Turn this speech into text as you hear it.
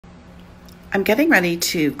I'm getting ready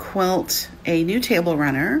to quilt a new table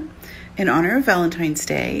runner in honor of Valentine's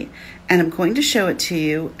Day, and I'm going to show it to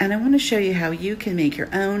you, and I want to show you how you can make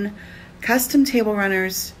your own custom table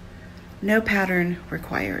runners, no pattern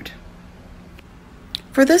required.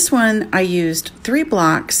 For this one, I used 3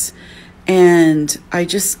 blocks and I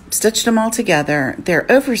just stitched them all together.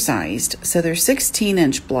 They're oversized, so they're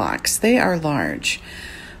 16-inch blocks. They are large.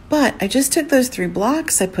 But I just took those 3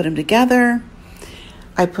 blocks, I put them together.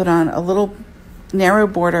 I put on a little narrow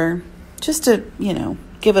border just to,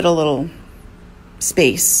 give it a little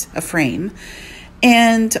space, a frame.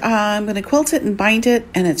 And I'm going to quilt it and bind it,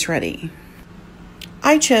 and it's ready.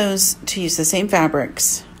 I chose to use the same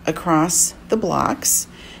fabrics across the blocks,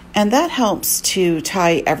 and that helps to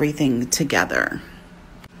tie everything together.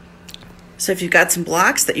 So if you've got some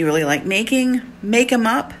blocks that you really like making, make them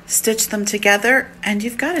up, stitch them together, and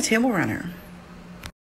you've got a table runner.